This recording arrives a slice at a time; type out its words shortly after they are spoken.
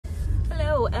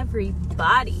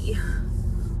everybody,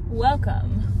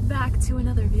 welcome back to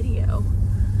another video.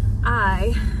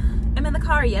 I am in the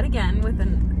car yet again with a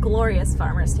glorious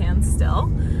farmer's tan still.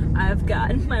 I've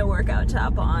got my workout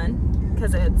top on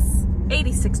because it's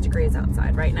 86 degrees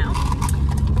outside right now.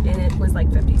 It was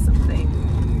like 50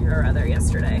 something or other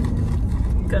yesterday.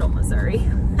 Good old Missouri.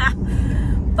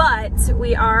 But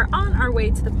we are on our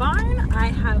way to the barn. I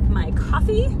have my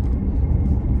coffee.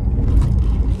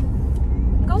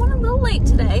 Going a little late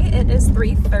today. It is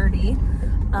 3:30.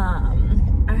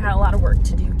 I had a lot of work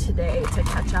to do today to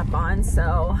catch up on,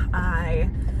 so I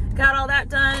got all that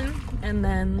done and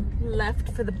then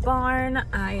left for the barn.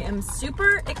 I am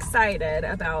super excited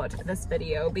about this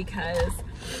video because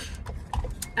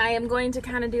I am going to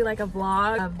kind of do like a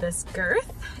vlog of this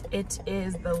girth. It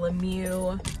is the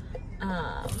LeMieux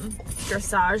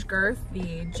Dressage girth,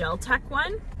 the Gel-Tek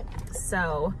one.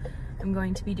 So I'm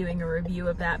going to be doing a review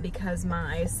of that because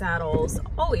my saddles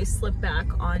always slip back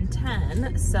on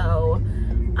 10. So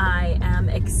I am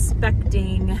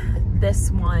expecting this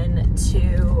one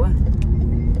to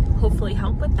hopefully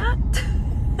help with that.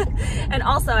 And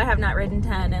also I have not ridden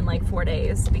 10 in like 4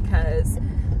 days because,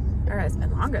 or it's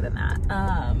been longer than that,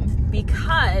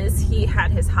 because he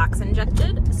had his hocks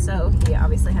injected. So he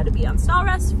obviously had to be on stall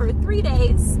rest for 3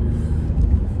 days.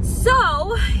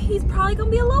 So he's probably gonna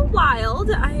be a little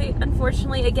wild. I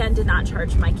unfortunately again did not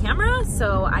charge my camera,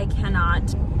 so I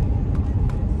cannot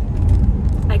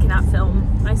film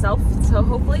myself. So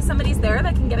hopefully somebody's there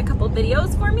that can get a couple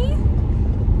videos for me.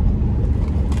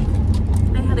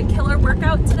 I had a killer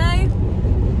workout today.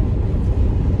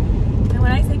 And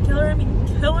when I say killer, I mean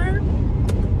killer.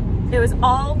 It was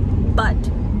all butt,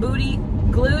 booty,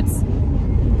 glutes,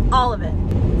 all of it.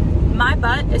 My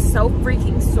butt is so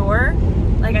freaking sore.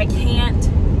 Like I can't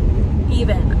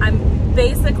even. I'm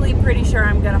basically pretty sure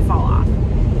I'm gonna fall off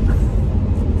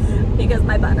because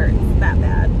my butt hurts that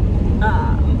bad.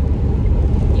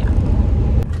 Yeah.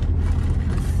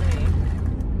 Let's see.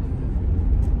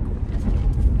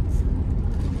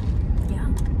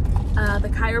 Yeah. The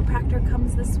chiropractor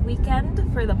comes this weekend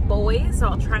for the boys, so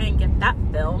I'll try and get that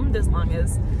filmed as long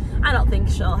as I don't think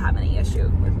she'll have any issue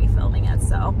with me filming it.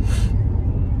 So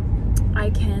I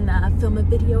can film a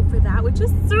video for that, which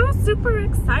is so super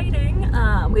exciting.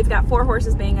 We've got 4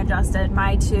 horses being adjusted,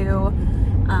 my 2,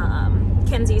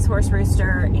 Kinsey's horse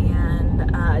Rooster, and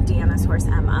Deanna's horse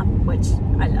Emma, which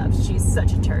I love. She's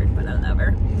such a turd, but I love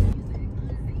her.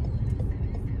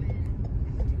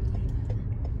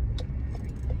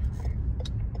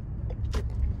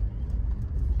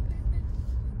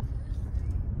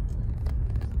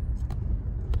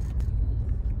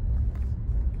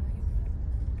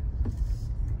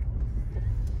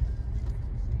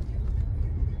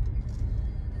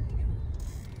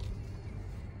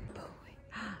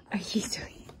 Are you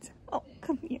sweet? Oh,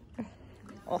 come here.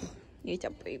 Oh, you're a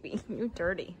baby. You're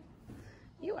dirty.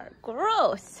 You are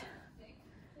gross.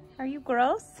 Are you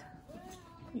gross?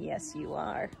 Yes, you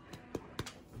are.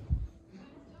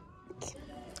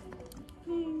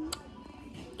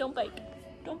 Don't bite.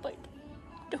 Don't bite.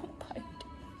 Don't bite.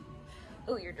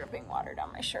 Oh, you're dripping water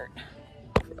down my shirt.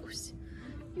 Gross.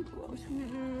 You gross.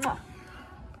 Mwah.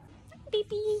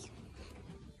 Baby.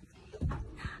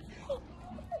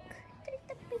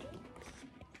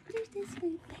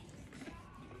 Sweet baby.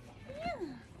 Yeah,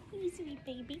 you sweet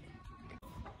baby.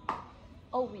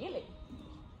 Oh, really?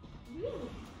 Really?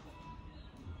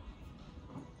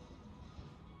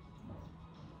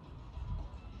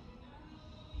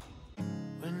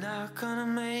 We're not gonna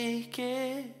make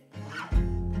it.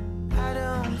 I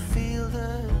don't feel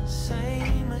the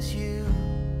same as you.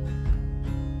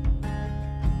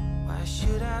 Why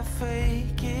should I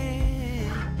fake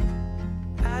it?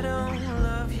 I don't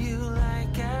love you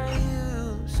like I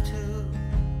used to.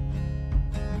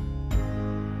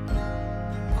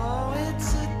 Oh,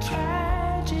 it's a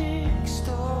tragic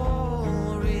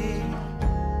story,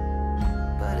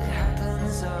 but it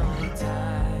happens all the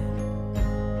time.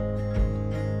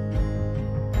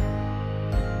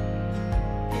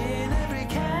 In every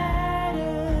category,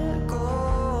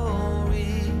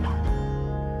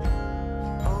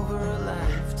 over a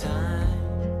lifetime.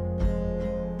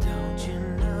 Don't you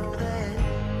know that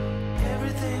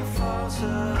everything falls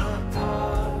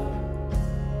apart?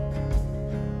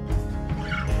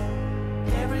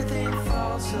 Everything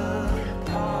falls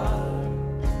apart.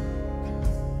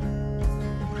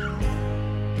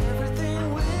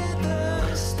 Everything with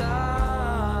a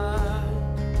star.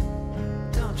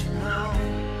 Don't you know?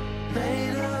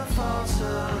 Made of falls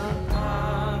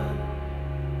apart.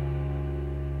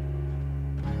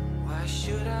 Why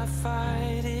should I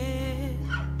fight it?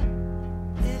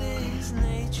 It is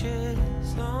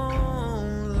nature's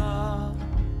own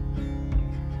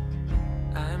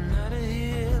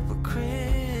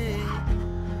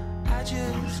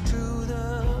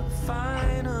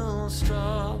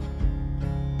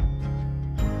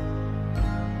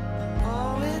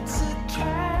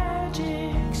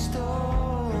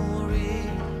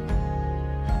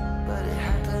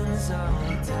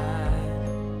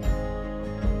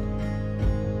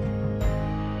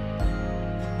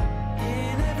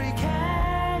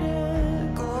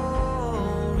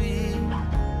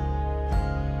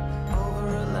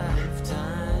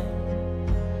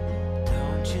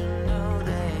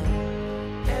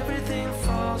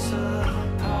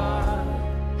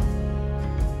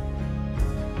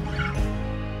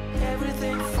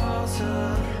everything falls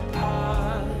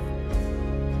apart.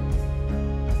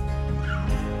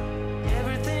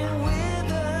 Everything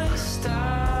with a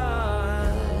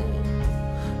start.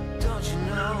 Don't you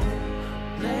know?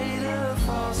 Later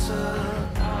falls apart.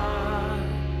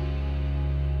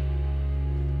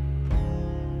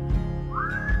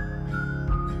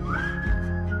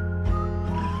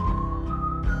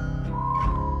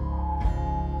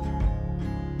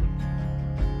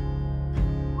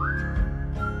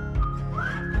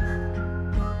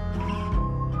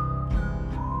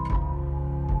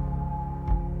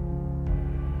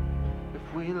 If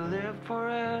we lived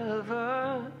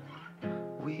forever,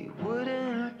 we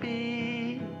wouldn't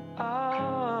be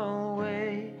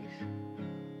always.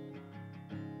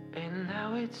 And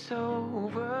now it's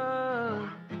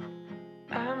over.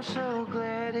 I'm so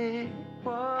glad it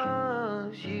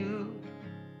was you.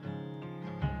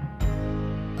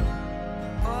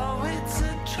 Oh, it's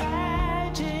a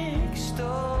tragic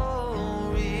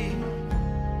story,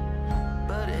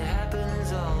 but it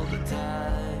happens all the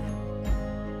time.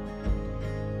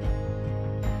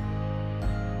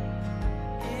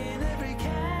 In every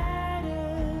category,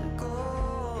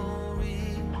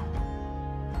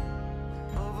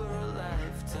 over a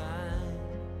lifetime.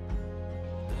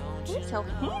 Don't you You're so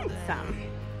handsome.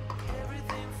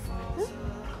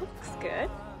 Looks good.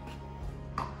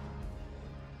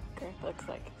 Girth looks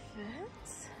like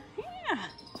this. Yeah.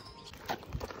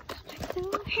 So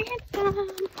handsome.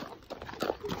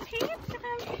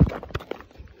 Handsome.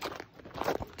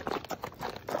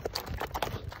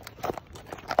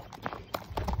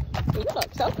 You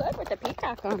look so good with the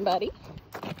peacock on, buddy.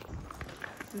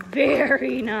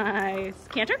 Very nice.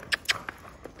 Canter.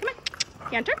 Come on.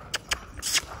 Canter.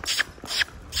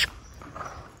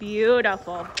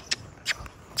 Beautiful.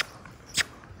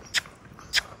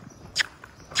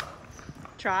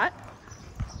 Trot.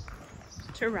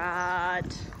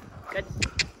 Trot. Good.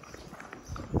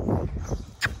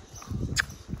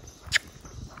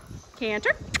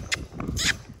 Canter.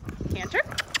 Canter.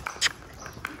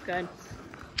 Good.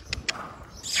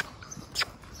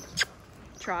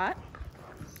 Trot.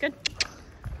 Good.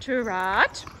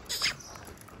 Trot.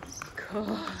 Good.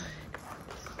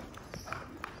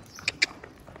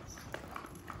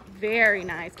 Very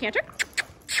nice. Canter.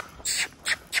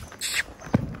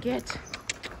 Get.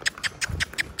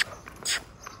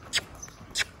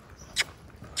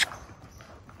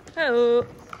 Oh.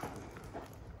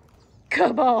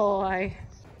 Good boy.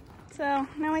 So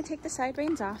now I take the side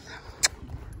reins off.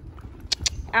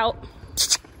 Out.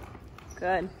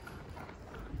 Good.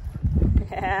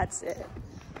 That's it.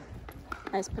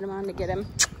 I just put him on to get him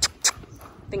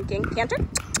thinking. Canter.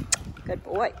 Good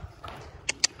boy.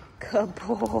 Good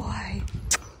boy.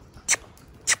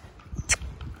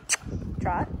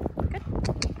 Trot. Good.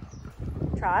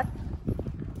 Trot.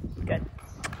 Good.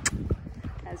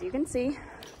 As you can see,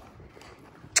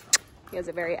 he has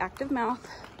a very active mouth,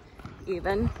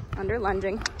 even under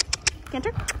lunging.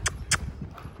 Canter.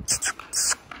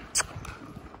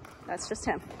 That's just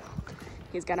him.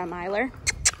 He's got a miler,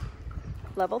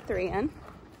 level 3 in.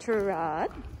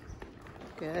 Trot.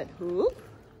 Good. Whoop.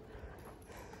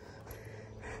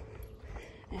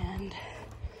 And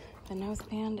the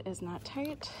noseband is not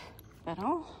tight at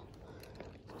all.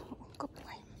 Oh, good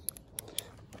boy.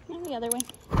 And the other way.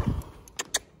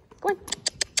 Go on.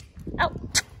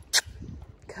 Out.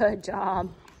 Good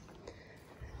job.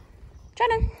 Try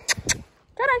on.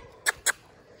 Try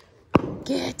on.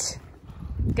 Get.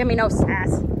 Give me no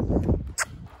sass.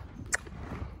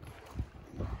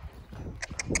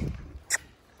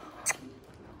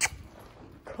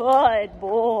 Good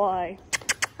boy.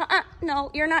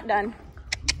 No, you're not done.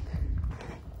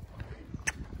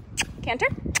 Canter.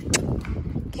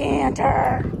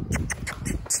 Canter.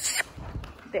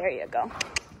 There you go.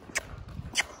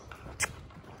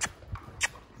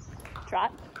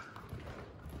 Trot.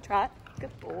 Trot.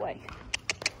 Good boy.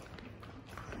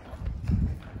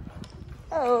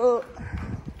 Oh.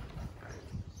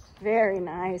 Very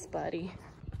nice, buddy.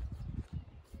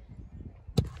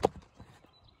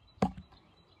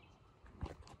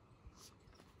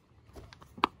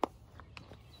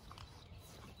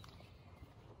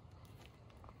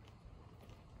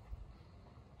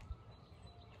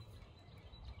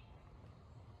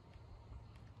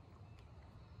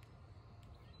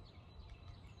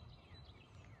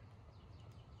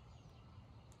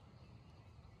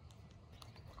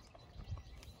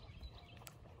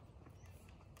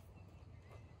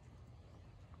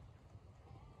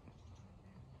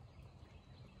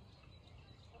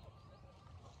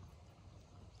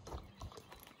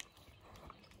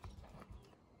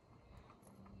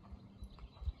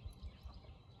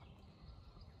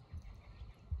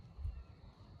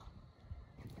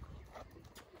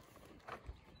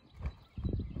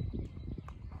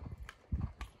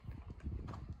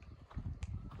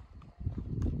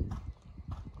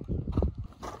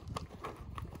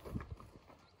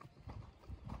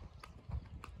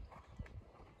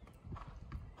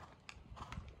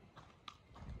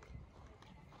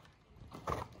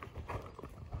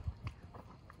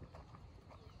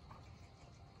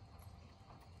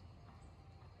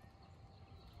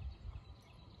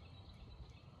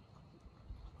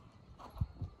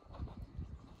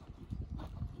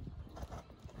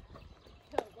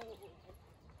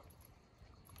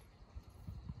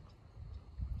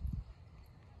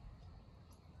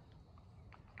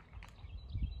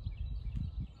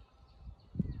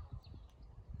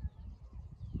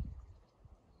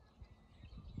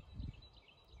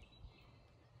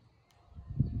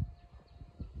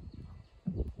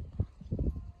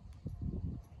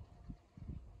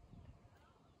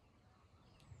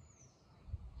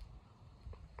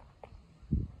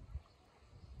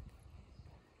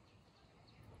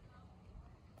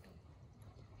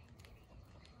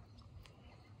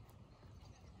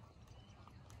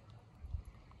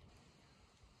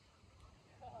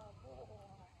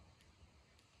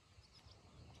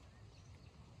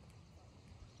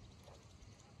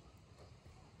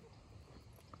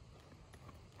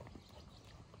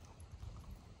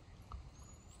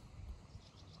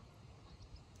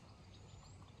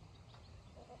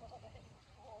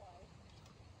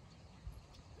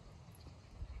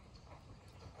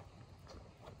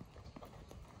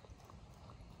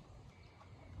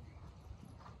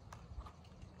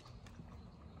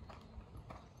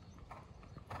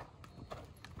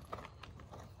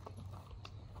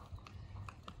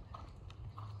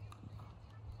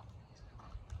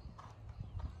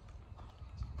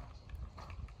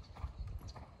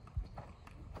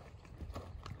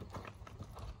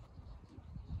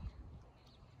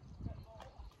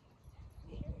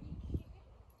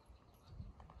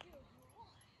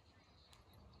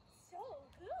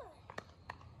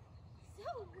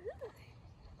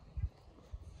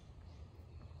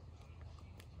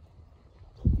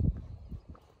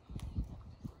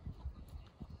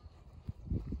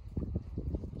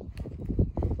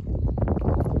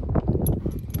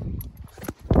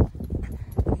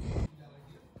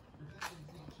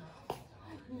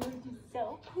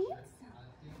 so handsome.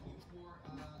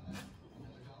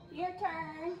 Your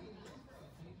turn.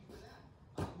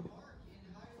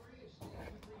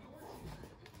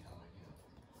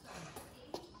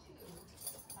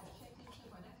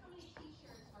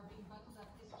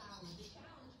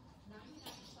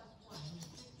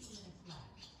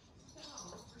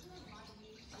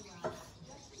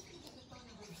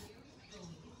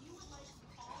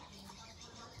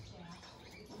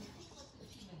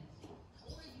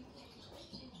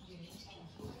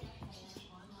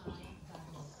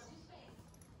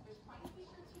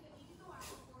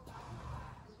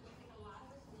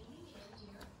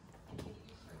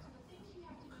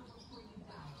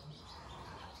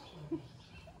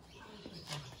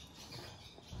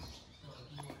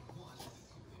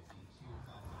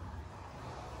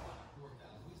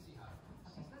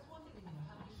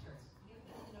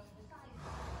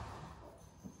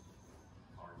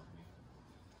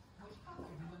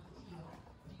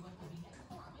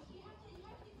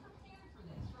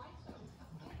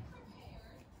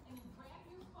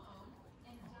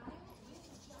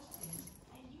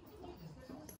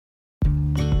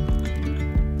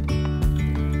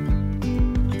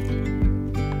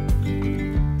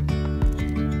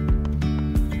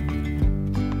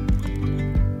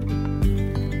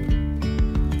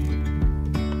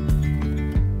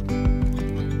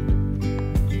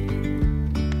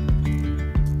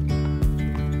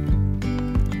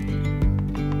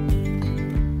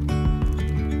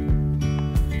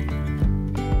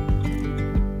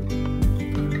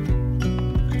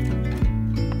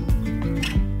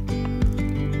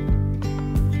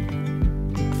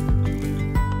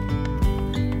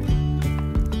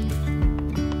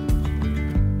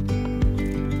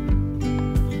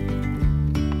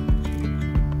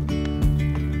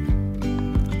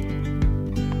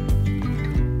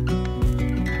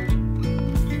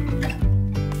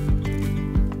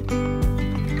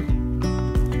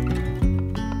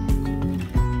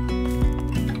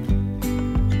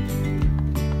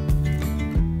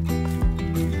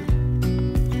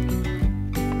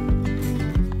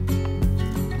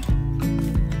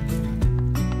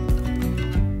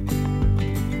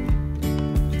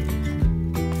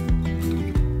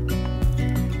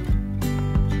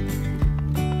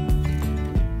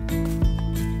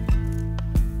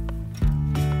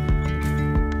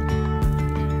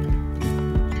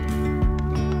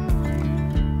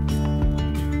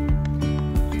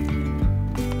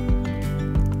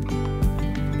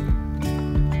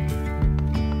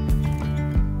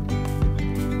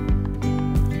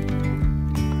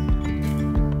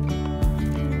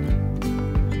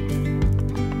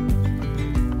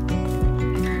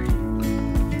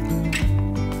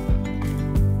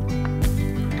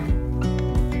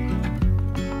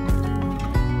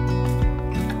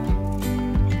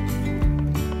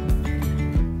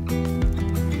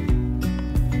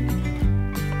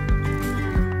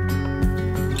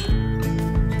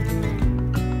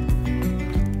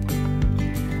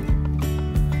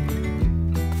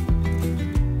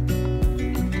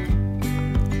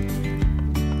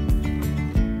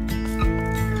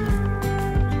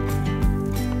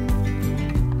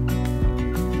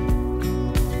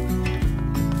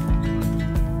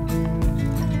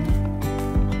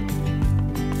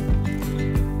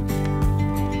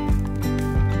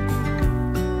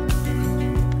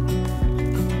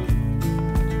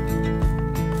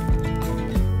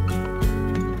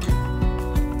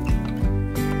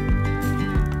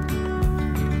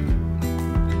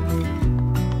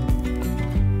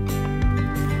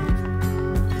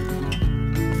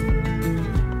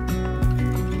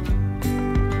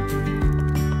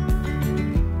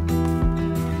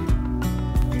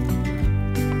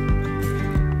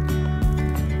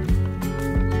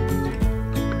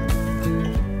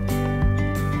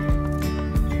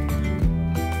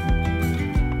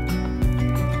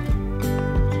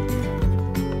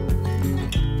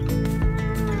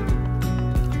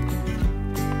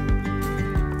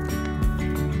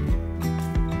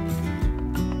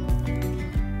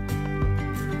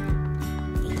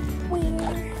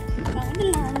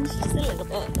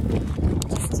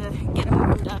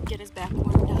 get his back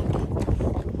warmed up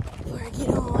before I get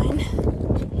on.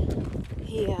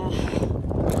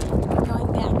 We're going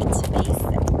back to basics.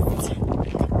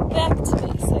 Back to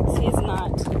basics. He's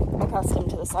not accustomed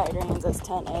to the side reins as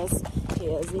 10 is.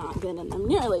 He has not been in them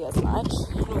nearly as much.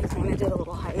 And we kind of did a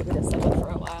little hiatus of it for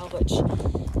a while, which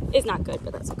is not good,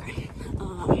 but that's okay.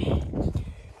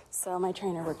 So my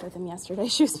trainer worked with him yesterday.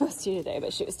 She was supposed to today,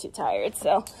 but she was too tired,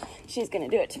 so she's gonna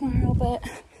do it tomorrow. But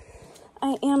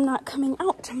I am not coming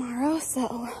out tomorrow,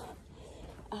 so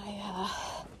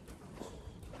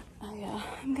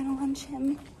I'm gonna lunch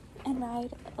him and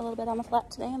ride a little bit on the flat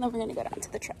today, and then we're gonna go down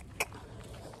to the track.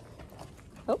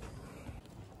 Oh.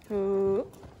 Ooh.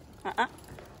 I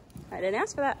didn't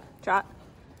ask for that. Trot.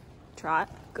 Trot.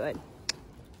 Good.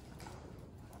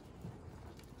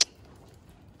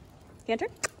 Canter.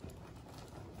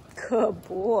 Good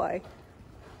boy.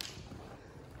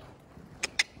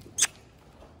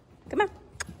 Come on.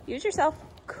 Use yourself.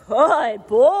 Good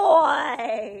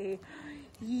boy.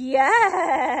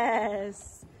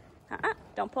 Yes.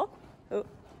 Don't pull. Ooh.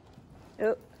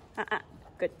 Ooh.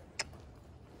 Good.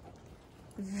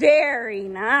 Very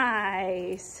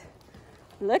nice.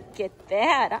 Look at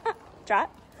that. Trot.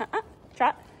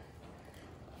 Trot.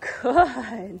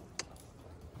 Good.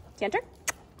 Canter.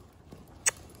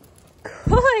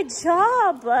 Good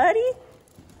job, buddy.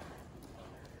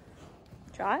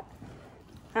 Trot.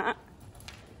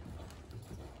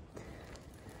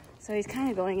 So he's kind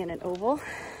of going in an oval.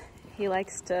 He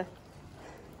likes to...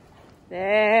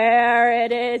 There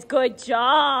it is. Good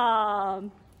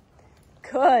job.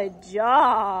 Good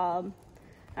job.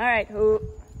 All right. Who.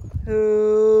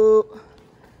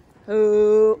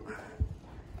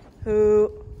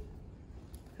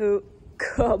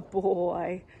 Good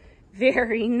boy.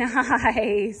 Very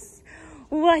nice.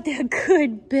 What a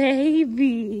good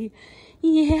baby.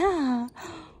 Yeah.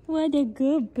 What a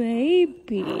good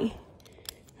baby.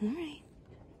 All right.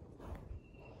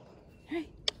 All right.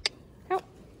 Out.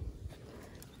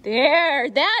 There.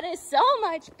 That is so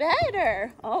much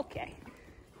better. Okay.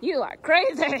 You are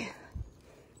crazy.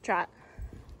 Trot.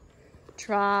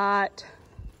 Trot.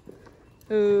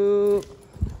 Ooh.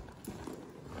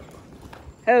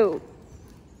 Oh.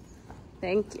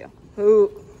 Thank you.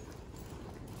 Ooh.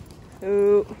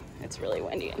 Ooh. It's really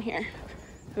windy in here.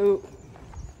 Ooh.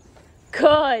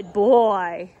 Good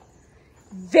boy.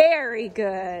 Very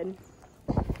good.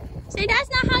 See, that's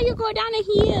not how you go down a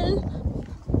hill.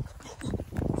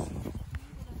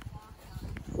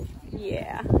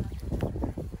 Yeah.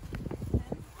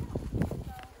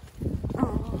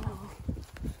 Oh.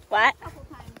 What?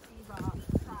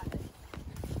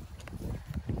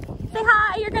 Say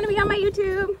hi, you're gonna be on my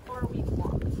YouTube. 4-week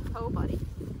walk. Oh, buddy.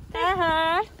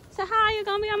 Say hi, you're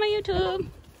gonna be on my YouTube.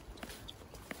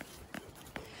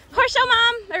 Horse show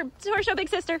mom, or horse show big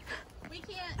sister. We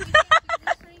can't do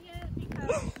this thing yet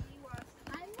because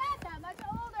I'm not that much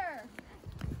older.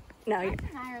 No, Tack you're.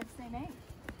 and I are the same age.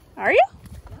 Are you?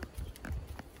 Yep.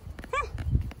 Huh.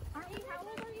 Aren't you? How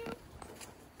old are you?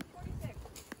 46.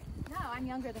 No, I'm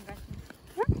younger than Gretchen.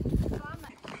 Huh? So I'm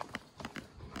like...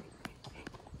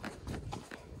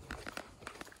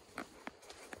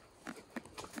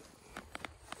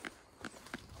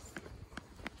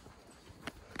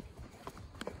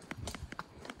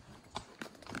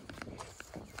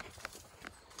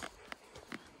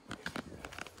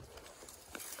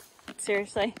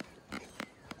 Seriously.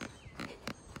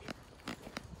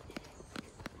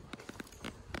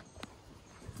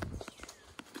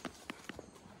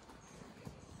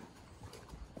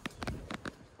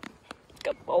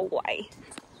 Good boy.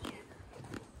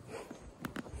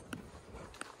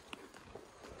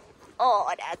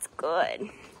 Oh, that's good.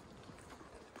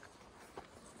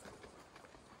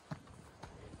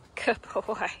 Good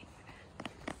boy.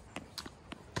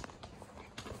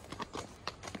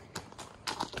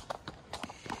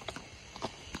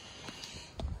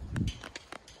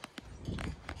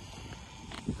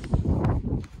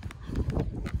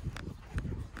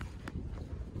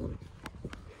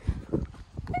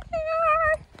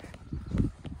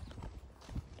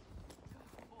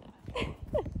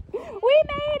 We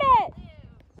made it!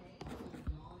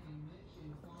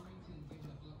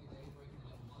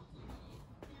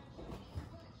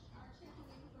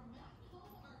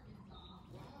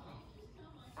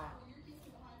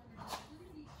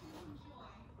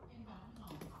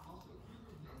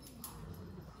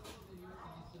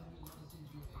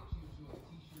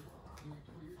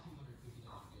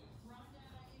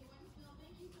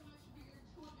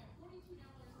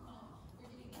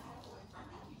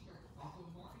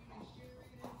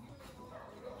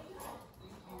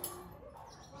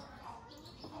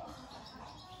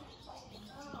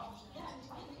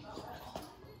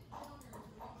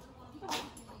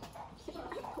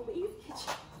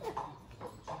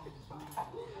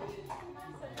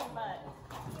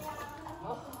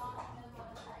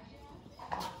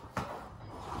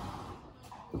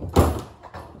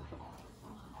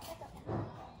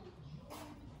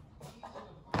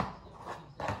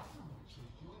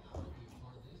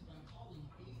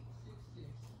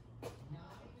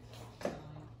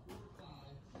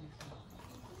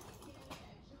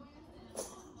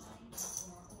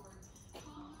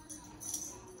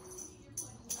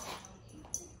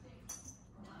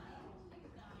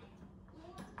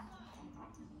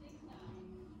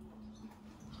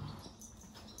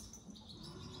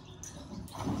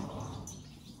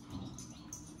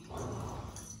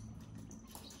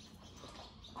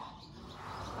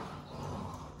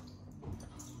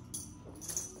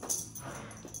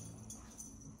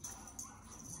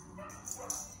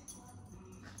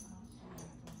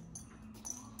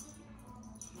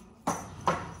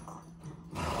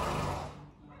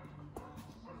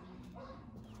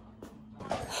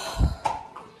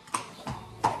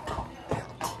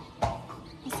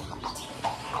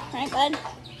 Bud.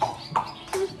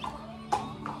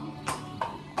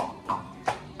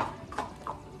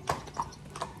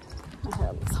 My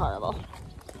hair looks horrible.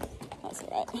 That's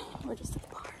alright. We're just at the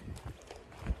barn.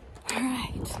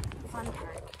 Alright. Fun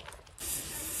part.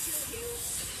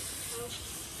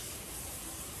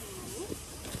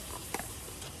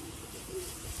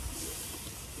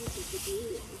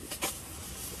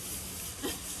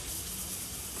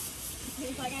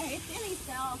 He's like, I hate standing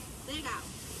still. There you go.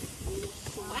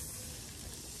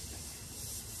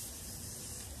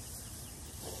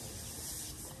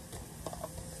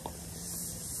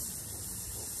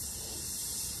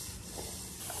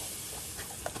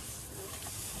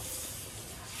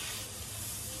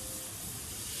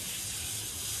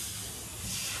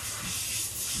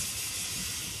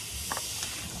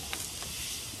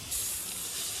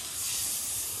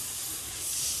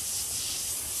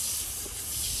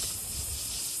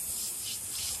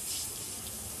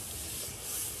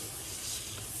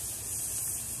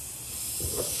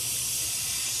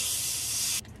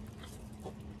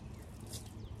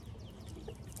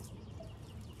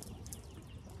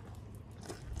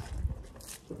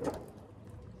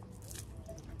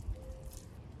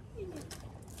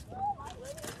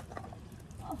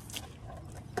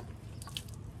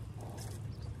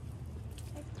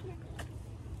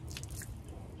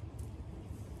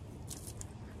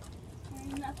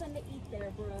 Nothing to eat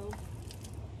there, bro.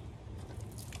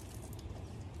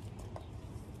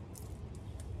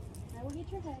 I will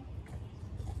get your head.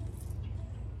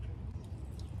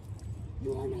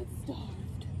 You are not starved.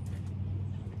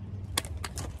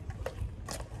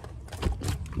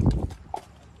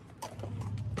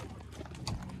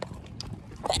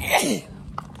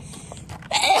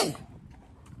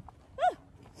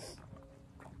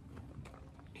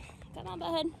 Come on,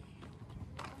 bud.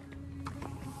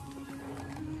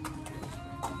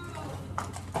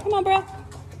 Come on, bro.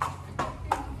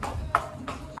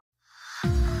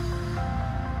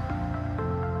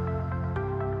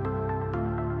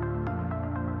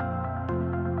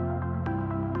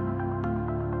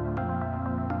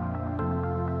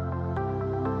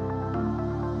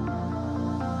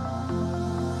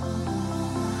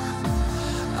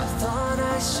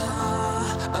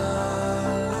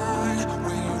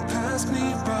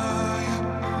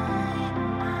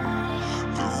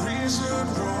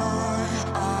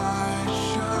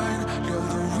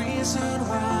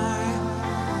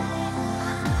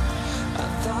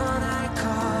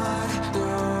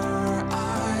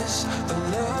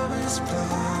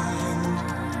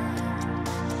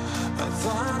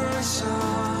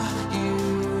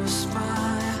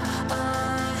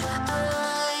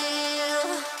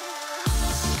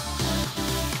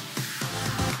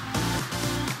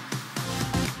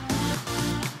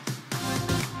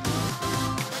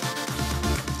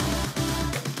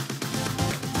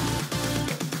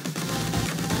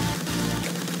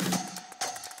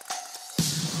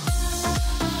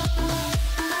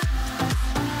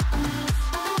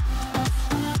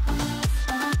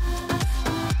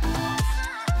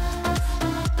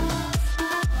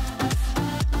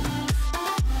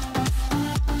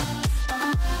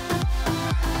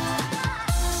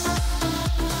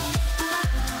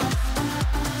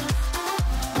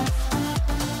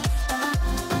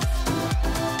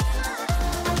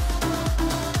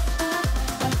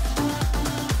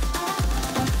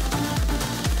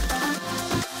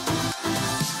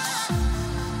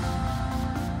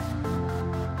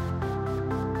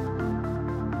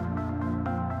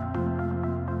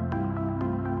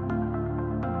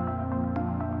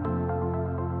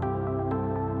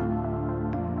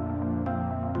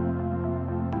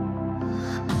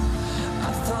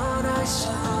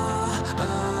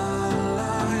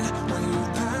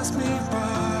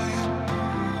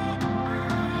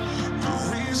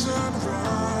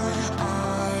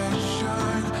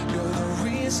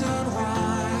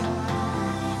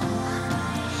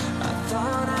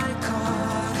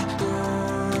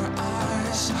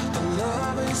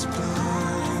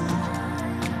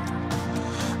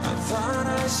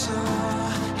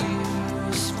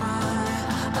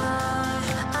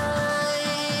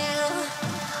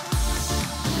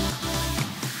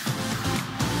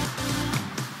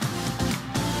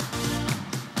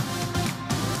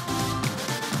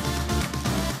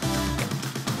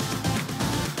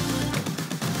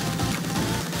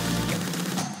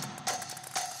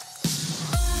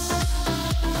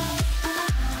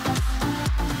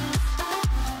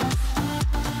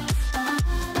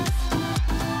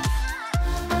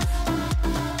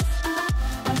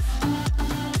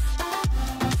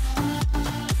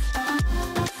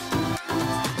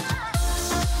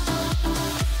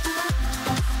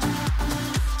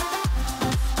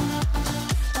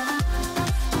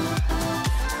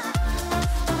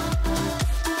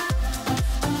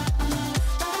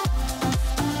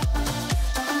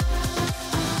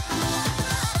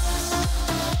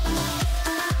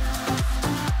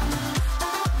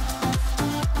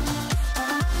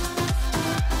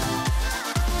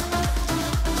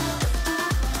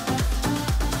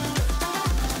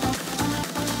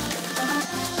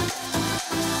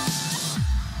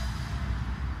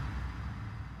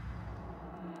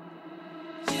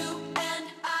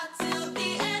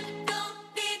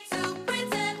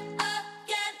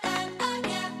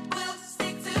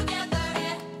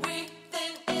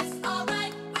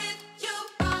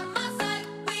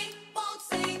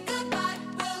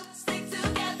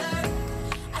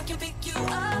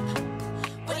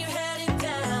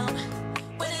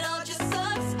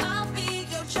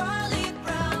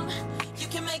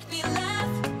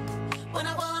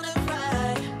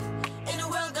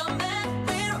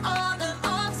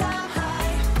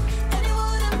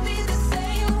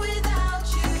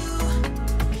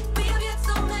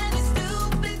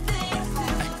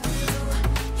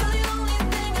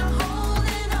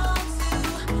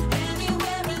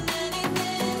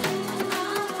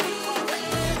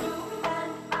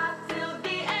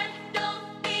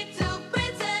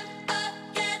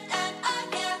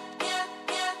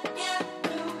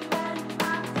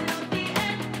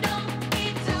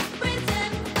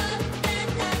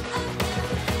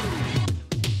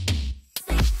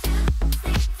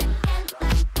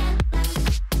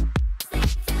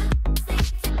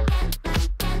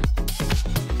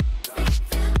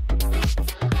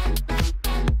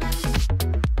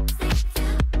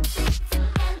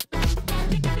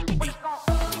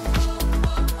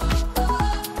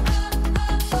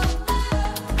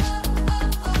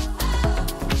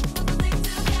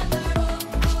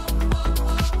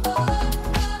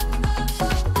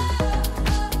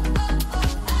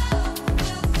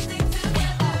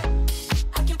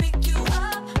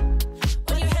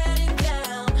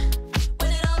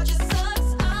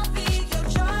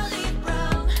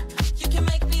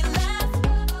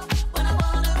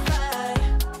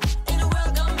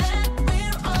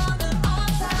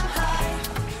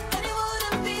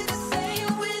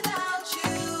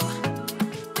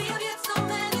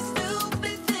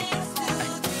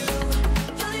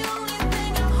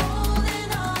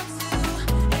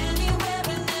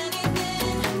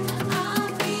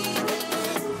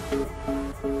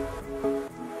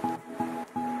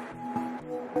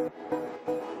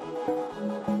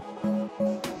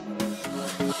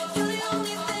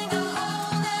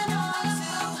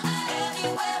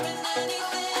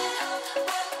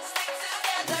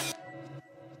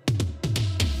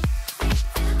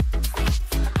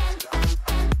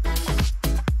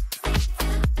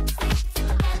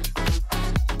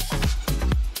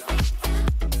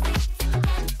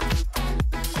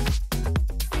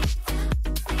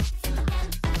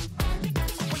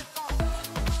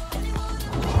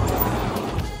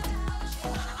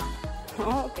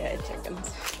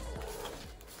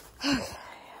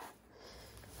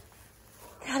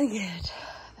 like it.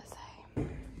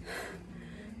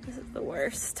 This is the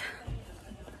worst.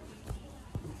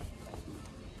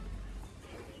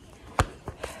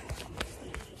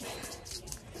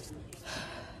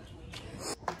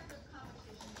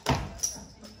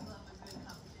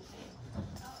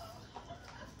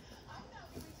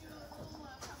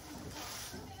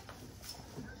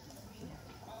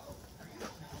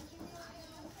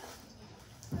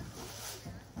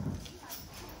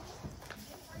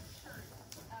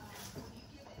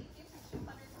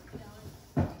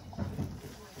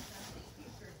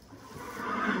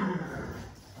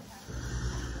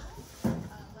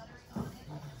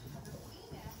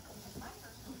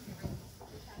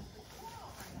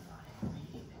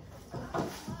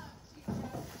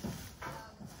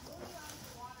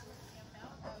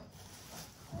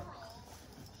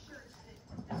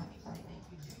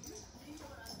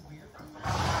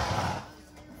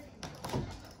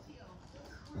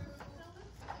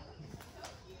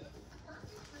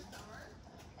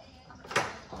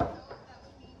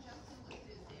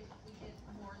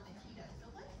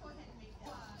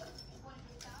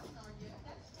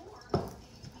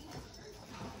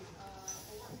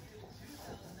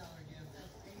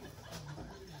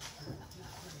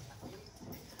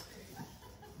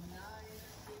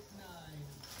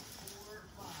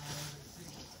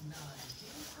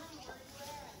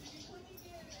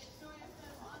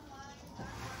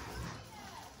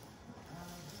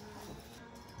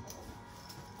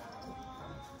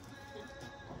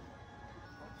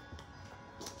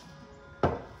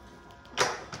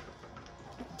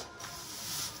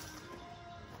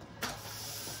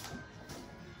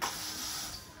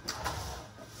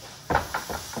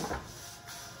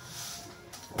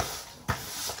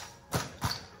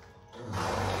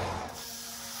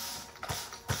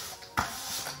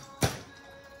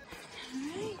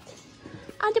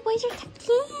 All the boys are tucked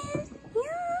in.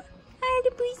 Yeah. All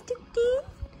the boys tucked in.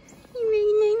 You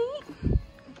ready, Nanny?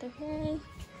 What the heck?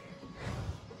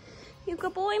 You a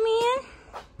good boy, man?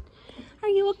 Are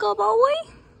you a good boy?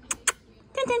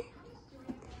 Dun dun.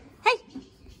 Hey.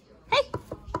 Hey.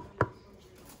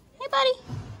 Hey, buddy.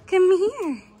 Come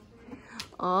here.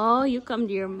 Oh, you come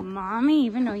to your mommy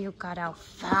even though you got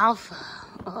alfalfa.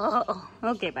 Oh,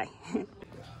 okay, bye. All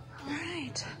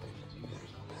right.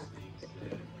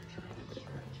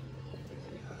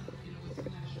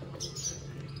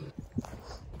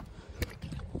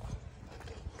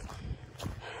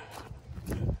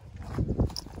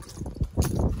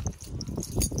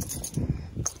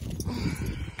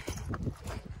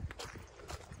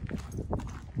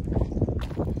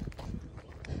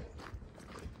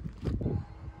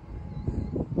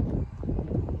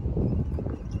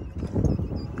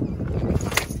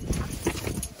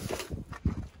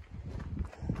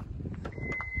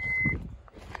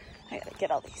 Get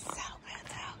all these saddle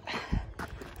pads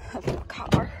out of the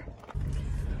car.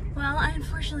 Well, I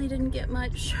unfortunately didn't get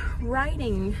much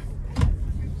riding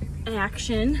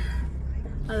action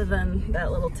other than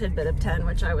that little tidbit of 10,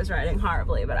 which I was riding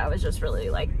horribly, but I was just really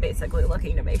like basically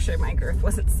looking to make sure my girth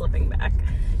wasn't slipping back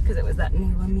because it was that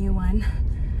new LeMieux one.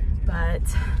 But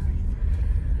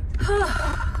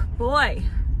oh, boy,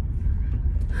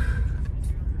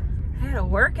 I had a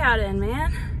workout in,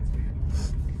 man.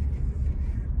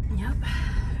 Yep,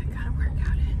 got a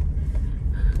workout in.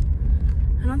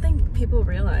 I don't think people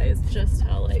realize just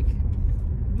how like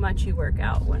much you work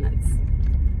out when it's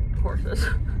horses.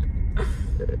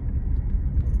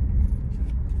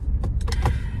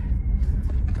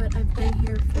 But I've been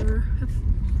here for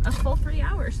a full 3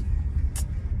 hours.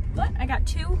 But I got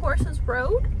 2 horses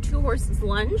rode, 2 horses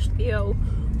lunged. Theo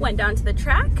went down to the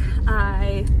track.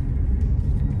 I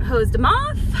hosed them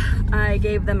off. I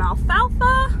gave them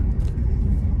alfalfa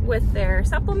with their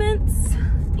supplements,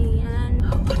 and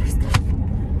oh, water's good.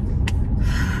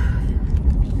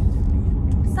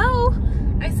 So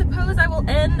I suppose I will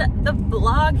end the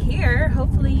vlog here.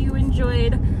 Hopefully you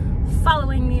enjoyed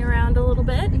following me around a little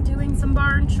bit and doing some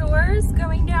barn chores,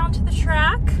 going down to the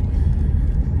track.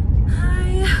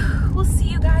 I will see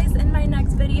you guys in my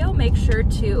next video. Make sure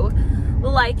to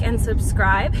like and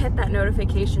subscribe, hit that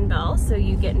notification bell so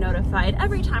you get notified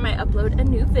every time I upload a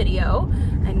new video,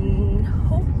 and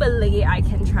hopefully I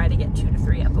can try to get 2 to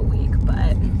 3 up a week,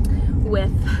 but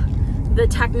with the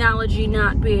technology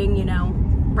not being, you know,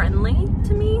 friendly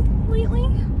to me lately,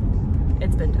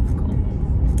 it's been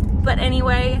difficult. But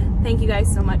anyway, thank you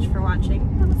guys so much for watching.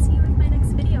 I will see you